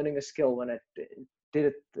I was learning a skill, when I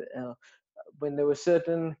did it, when there were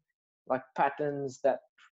certain like patterns that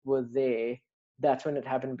were there, that's when it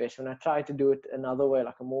happened best. When I tried to do it another way,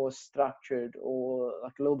 like a more structured or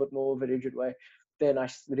like a little bit more of a rigid way, then I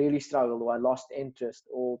really struggled, or I lost interest,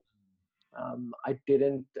 or I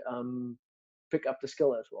didn't pick up the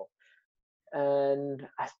skill as well. And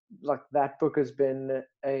like that book has been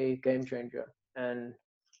a game changer. And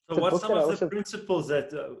so what's some of the principles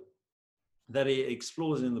that he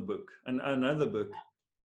explores in the book, and another book?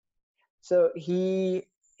 So he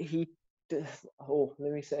let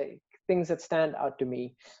me say things that stand out to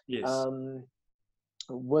me. Yes.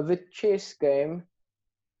 With the chess game,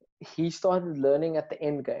 he started learning at the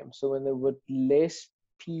end game, so when there were less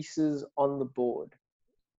pieces on the board.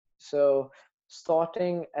 So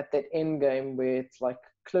starting at that end game where it's like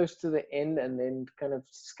close to the end, and then kind of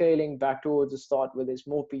scaling back towards the start where there's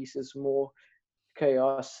more pieces, more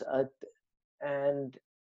chaos, and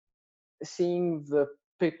seeing the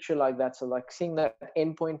picture like that. So like seeing that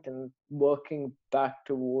end point and working back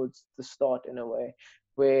towards the start in a way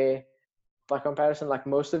where, by comparison, like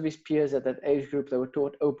most of his peers at that age group, they were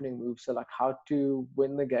taught opening moves. So like how to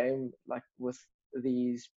win the game, like with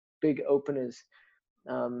these big openers.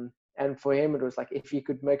 And for him, it was like if he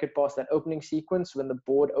could make it past that opening sequence, when the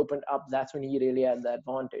board opened up, that's when he really had the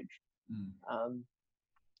advantage.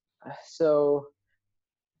 So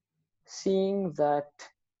seeing that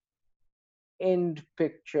end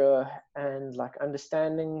picture and like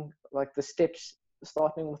understanding like the steps,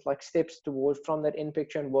 starting with like steps towards from that end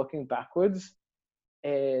picture and working backwards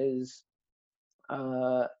is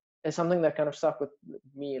something that kind of stuck with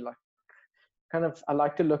me. Like, kind of, I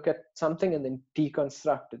like to look at something and then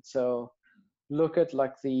deconstruct it. So look at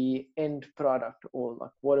like the end product, or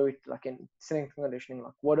like what are we, like in strength and conditioning,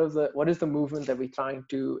 like what is the movement that we're trying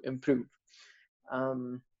to improve.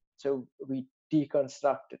 So we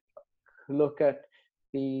deconstruct it, look at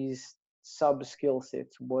these sub skill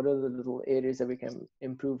sets, what are the little areas that we can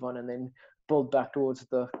improve on, and then build back towards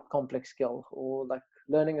the complex skill, or like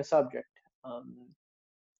learning a subject.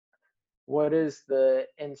 What is the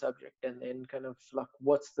end subject, and then kind of like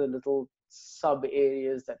what's the little sub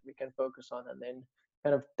areas that we can focus on, and then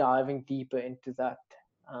kind of diving deeper into that.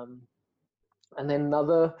 And then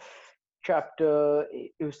another chapter,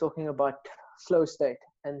 it was talking about flow state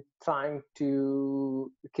and trying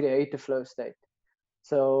to create a flow state.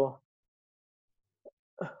 So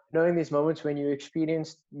knowing these moments when you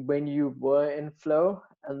experienced when you were in flow,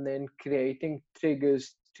 and then creating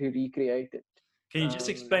triggers to recreate it. Can you just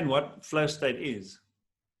explain what flow state is?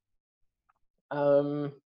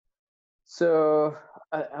 So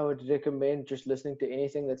I would recommend just listening to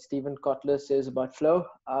anything that Stephen Kotler says about flow.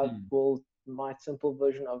 My simple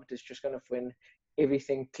version of it is just kind of when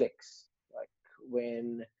everything clicks, like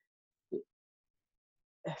when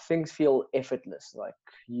things feel effortless, like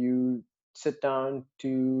you sit down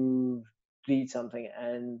to read something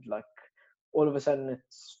and like all of a sudden it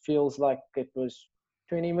feels like it was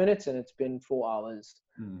 20 minutes and it's been 4 hours.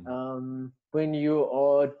 When you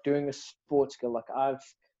are doing a sports skill, like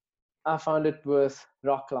I found it with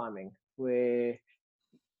rock climbing, where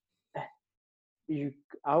I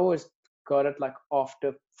always got it like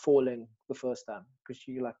after falling the first time, because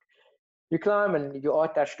you climb and you are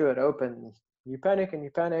attached to a rope and you panic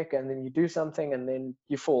and then you do something and then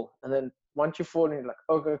you fall, and then once you fall and you're like,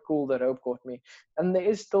 okay, cool, the rope caught me, and there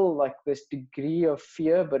is still like this degree of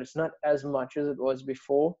fear, but it's not as much as it was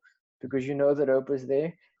before, because you know the rope is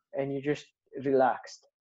there and you just relaxed,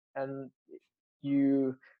 and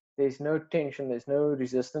there's no tension, there's no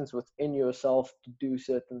resistance within yourself to do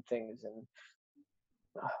certain things, and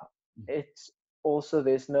it's also,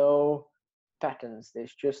 there's no patterns,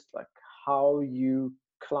 there's just like how you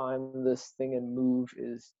climb this thing and move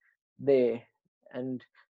is there, and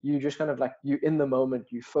you just kind of like, you in the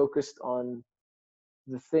moment, you focused on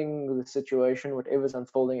the thing, the situation, whatever's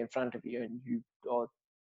unfolding in front of you, and you are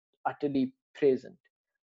utterly present.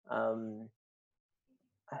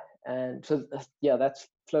 And so yeah, that's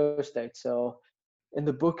flow state. So in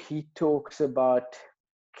the book he talks about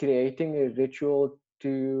creating a ritual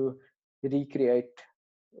to recreate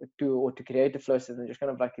or to create a flow state, and just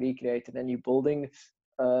kind of like recreate it, and you're building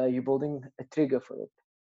a trigger for it.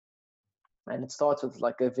 And it starts with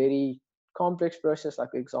like a very complex process,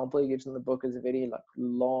 like the example he gives in the book is a very like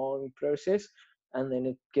long process, and then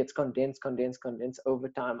it gets condensed over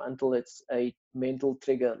time until it's a mental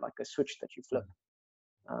trigger, like a switch that you flip.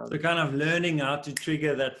 So kind of learning how to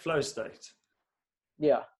trigger that flow state.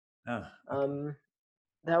 Yeah. Okay.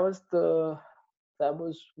 Those were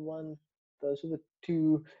the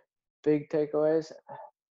two big takeaways.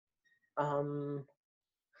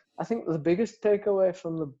 I think the biggest takeaway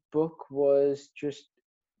from the book was just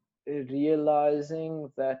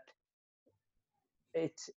realizing that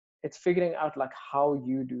it's figuring out like how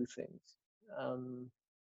you do things.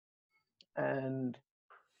 And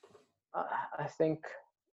I think,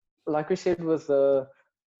 like we said, with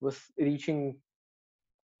reaching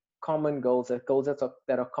common goals,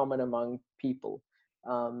 that are common among people,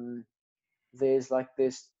 there's like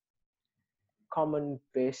this common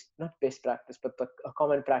not best practice, but a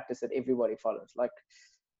common practice that everybody follows. Like,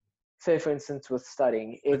 say for instance, with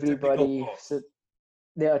studying, everybody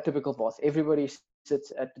there are typical paths. Everybody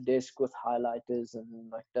sits at the desk with highlighters and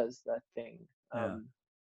like does that thing.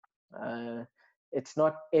 It's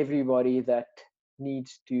not everybody that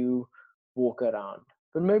needs to walk around,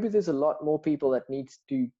 but maybe there's a lot more people that needs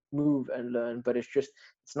to move and learn, but it's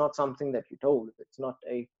not something that you're told. It's not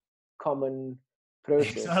a common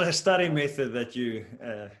process. It's not a study method that you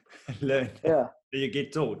learn. Yeah. That you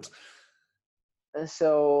get taught. And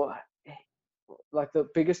so like the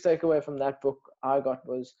biggest takeaway from that book I got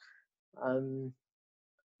was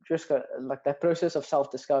just like that process of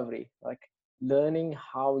self-discovery, like learning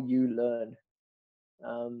how you learn,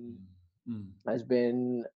 has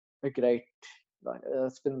been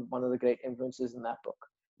that's been one of the great influences in that book.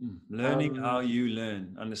 Learning how you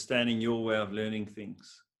learn, understanding your way of learning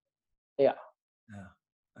things. Yeah.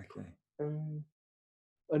 Okay.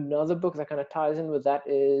 Another book that kind of ties in with that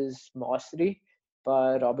is Mastery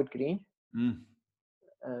by Robert Greene. It's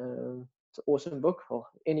an awesome book. Well,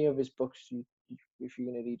 any of his books, if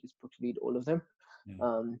you're going to read his books, read all of them.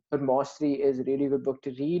 But Mastery is a really good book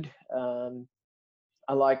to read.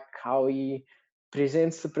 I like how he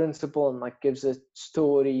presents the principle and like gives a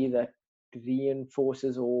story that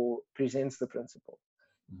reinforces or presents the principle.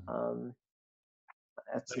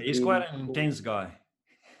 He's really quite an intense guy.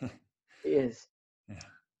 He is. Yeah.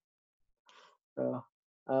 So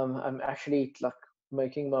I'm actually like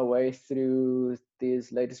making my way through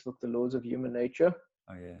this latest book, The Laws of Human Nature.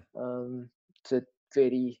 Oh yeah. It's a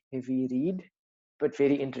very heavy read, but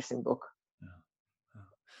very interesting book.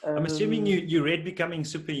 I'm assuming you read Becoming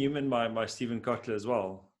Superhuman by Stephen Kotler as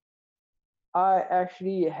well. I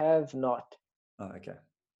actually have not. Oh, okay.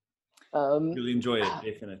 Um, You'll enjoy it,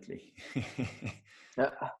 definitely. Yeah,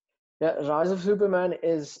 Rise of Superman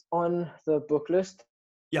is on the book list.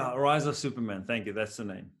 Yeah, Rise of Superman. Thank you. That's the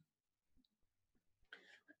name.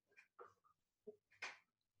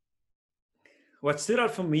 What stood out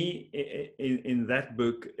for me in that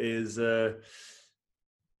book is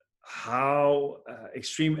how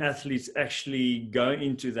extreme athletes actually go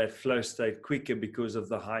into that flow state quicker because of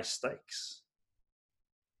the high stakes.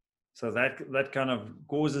 So that kind of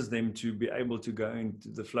causes them to be able to go into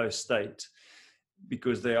the flow state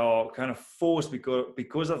because they are kind of forced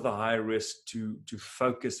because of the high risk to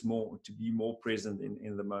focus more, to be more present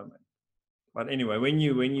in the moment. But anyway, when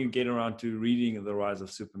you get around to reading The Rise of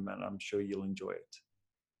Superman, I'm sure you'll enjoy it.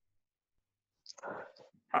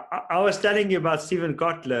 I was telling you about Stephen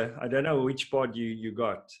Kotler. I don't know which part you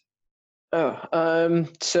got.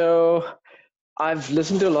 So I've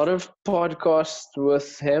listened to a lot of podcasts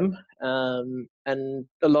with him, and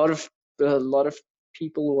a lot of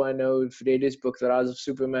people who I know have read his book, The Rise of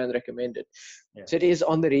Superman, recommended. Yeah. So it is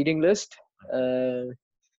on the reading list.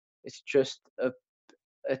 It's just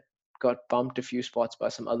it got bumped a few spots by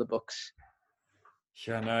some other books.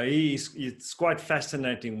 Yeah, no, it's quite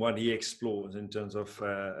fascinating what he explores in terms of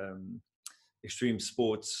extreme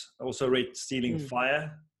sports. I also read Stealing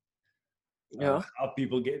Fire. Yeah, how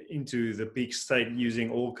people get into the peak state using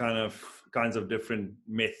all kinds of different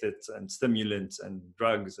methods and stimulants and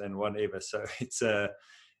drugs and whatever. So it's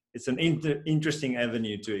an interesting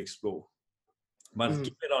avenue to explore. But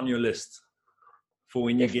keep it on your list for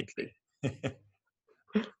when you get there.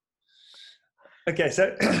 Okay,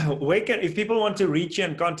 so if people want to reach you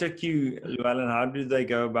and contact you, Llewellyn, how do they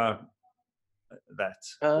go about that?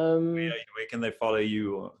 Where can they follow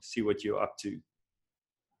you or see what you're up to?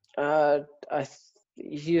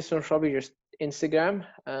 He is on probably just Instagram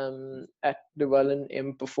at Llewellyn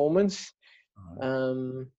M Performance.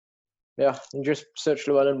 Yeah, and just search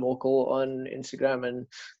Llewellyn Morkel on Instagram and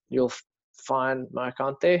you'll find my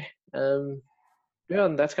account there. Yeah,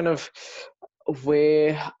 and that's kind of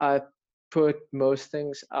where I put most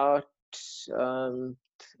things out.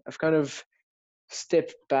 I've kind of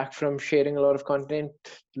stepped back from sharing a lot of content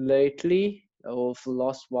lately, or for the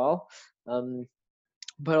last while.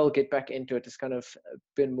 But I'll get back into it. It's kind of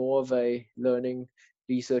been more of a learning,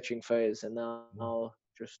 researching phase, and now I'll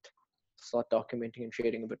just start documenting and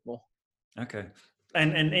sharing a bit more. Okay.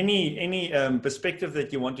 And any perspective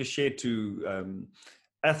that you want to share to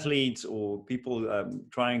athletes or people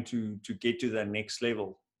trying to get to that next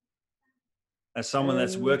level? As someone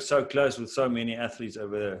that's worked so close with so many athletes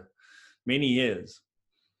over many years,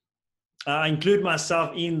 I include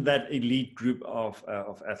myself in that elite group of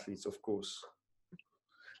athletes, of course.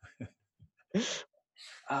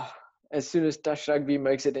 As soon as touch rugby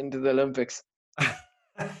makes it into the Olympics,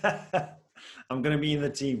 I'm going to be in the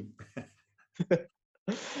team.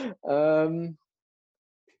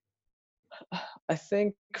 I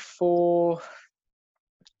think for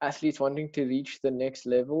athletes wanting to reach the next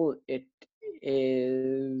level,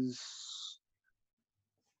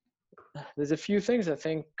 there's a few things. I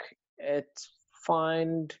think it's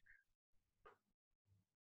find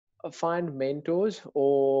mentors,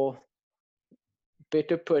 or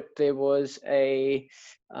better put, there was a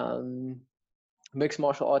mixed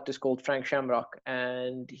martial artist called Frank Shamrock,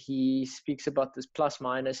 and he speaks about this plus,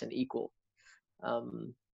 minus, and equal.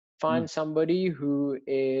 Find somebody who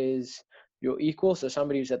is your equal, so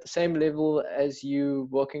somebody who's at the same level as you,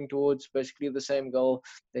 working towards basically the same goal,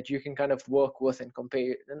 that you can kind of work with and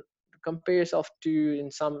compare yourself to in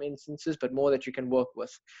some instances, but more that you can work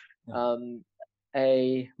with.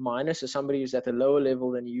 A minus is somebody who's at a lower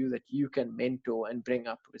level than you, that you can mentor and bring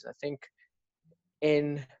up, because I think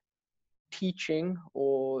in teaching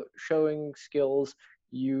or showing skills,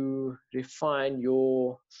 you refine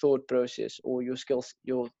your thought process or your skills,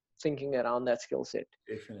 your thinking around that skill set.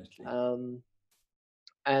 Definitely.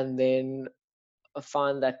 And then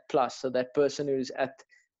find that plus, so that person who's at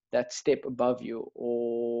that step above you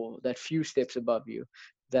or that few steps above you,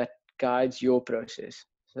 that guides your process.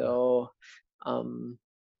 So I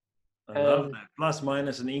love that. Plus,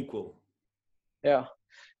 minus, and equal. Yeah.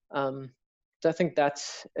 So I think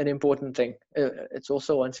that's an important thing. It's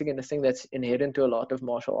also, once again, a thing that's inherent to a lot of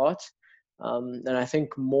martial arts. And I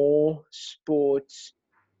think more sports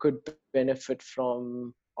could benefit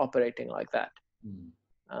from operating like that,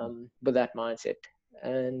 with that mindset.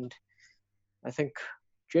 And I think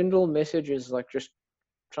general message is like, just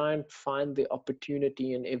try and find the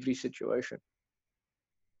opportunity in every situation.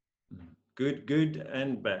 Good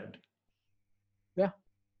and bad. Yeah.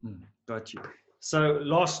 Got you. So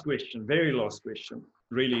last question, very last question,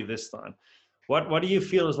 really this time. What do you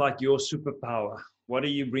feel is like your superpower? What do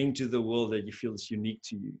you bring to the world that you feel is unique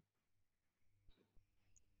to you?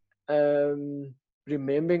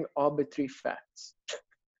 Remembering arbitrary facts.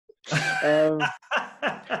 um,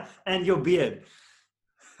 And your beard.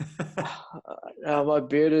 my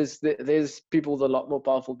beard is there's people with a lot more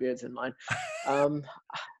powerful beards than mine.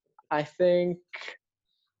 I think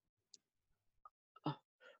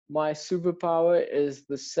my superpower is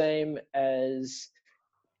the same as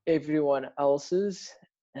everyone else's.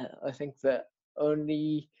 I think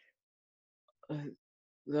only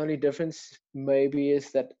the only difference maybe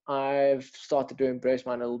is that I've started to embrace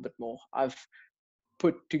mine a little bit more. I've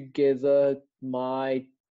put together my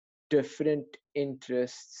different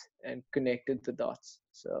interests and connected the dots.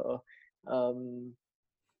 So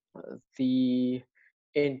the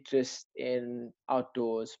interest in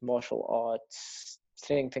outdoors, martial arts,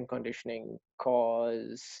 strength and conditioning,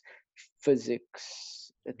 cars,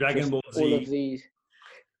 physics, Dragon just Ball all Z. of these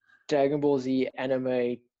Dragon Ball Z,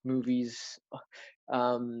 anime, movies,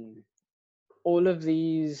 all of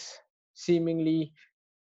these seemingly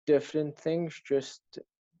different things, just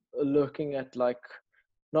looking at like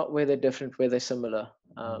not where they're different, where they're similar.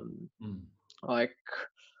 Like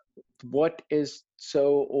what is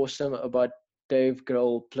so awesome about Dave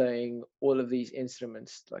Grohl playing all of these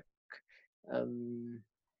instruments, like,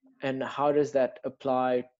 and how does that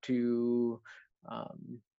apply to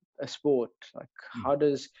a sport? Like, how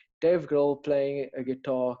does Dave Grohl playing a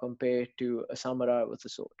guitar compare to a samurai with a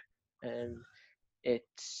sword? And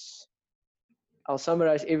I'll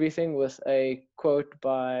summarize everything with a quote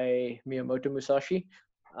by Miyamoto Musashi.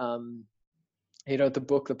 He wrote the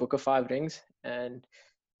Book of Five Rings, and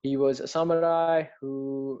he was a samurai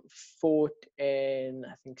who fought in,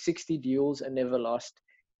 I think, 60 duels and never lost.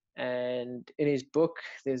 And in his book,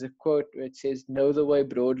 there's a quote which says, "Know the way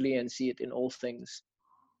broadly and see it in all things."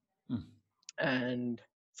 And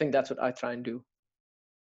I think that's what I try and do.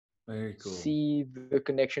 Very cool. See the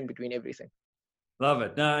connection between everything. Love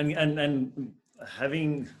it. No, and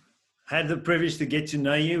having had the privilege to get to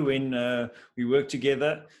know you when we worked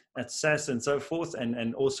together at SAS and so forth,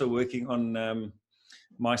 and also working on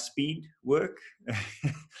my speed work,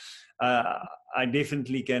 I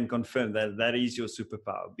definitely can confirm that that is your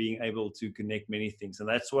superpower, being able to connect many things. And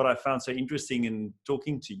that's what I found so interesting in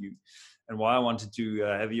talking to you, and why I wanted to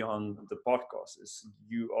have you on the podcast is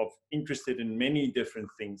you are interested in many different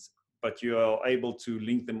things, but you are able to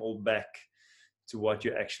link them all back to what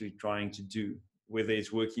you're actually trying to do, whether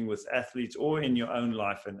it's working with athletes or in your own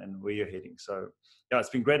life and where you're heading. So yeah, it's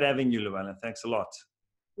been great having you, Llewellyn. Thanks a lot.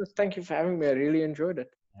 Thank you for having me. I really enjoyed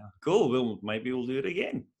it. Yeah. Cool. Maybe we'll do it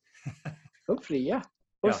again. Hopefully, yeah.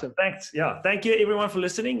 Awesome. Yeah, thanks. Yeah. Thank you everyone for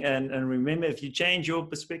listening. And remember, if you change your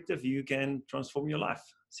perspective, you can transform your life.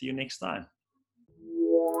 See you next time.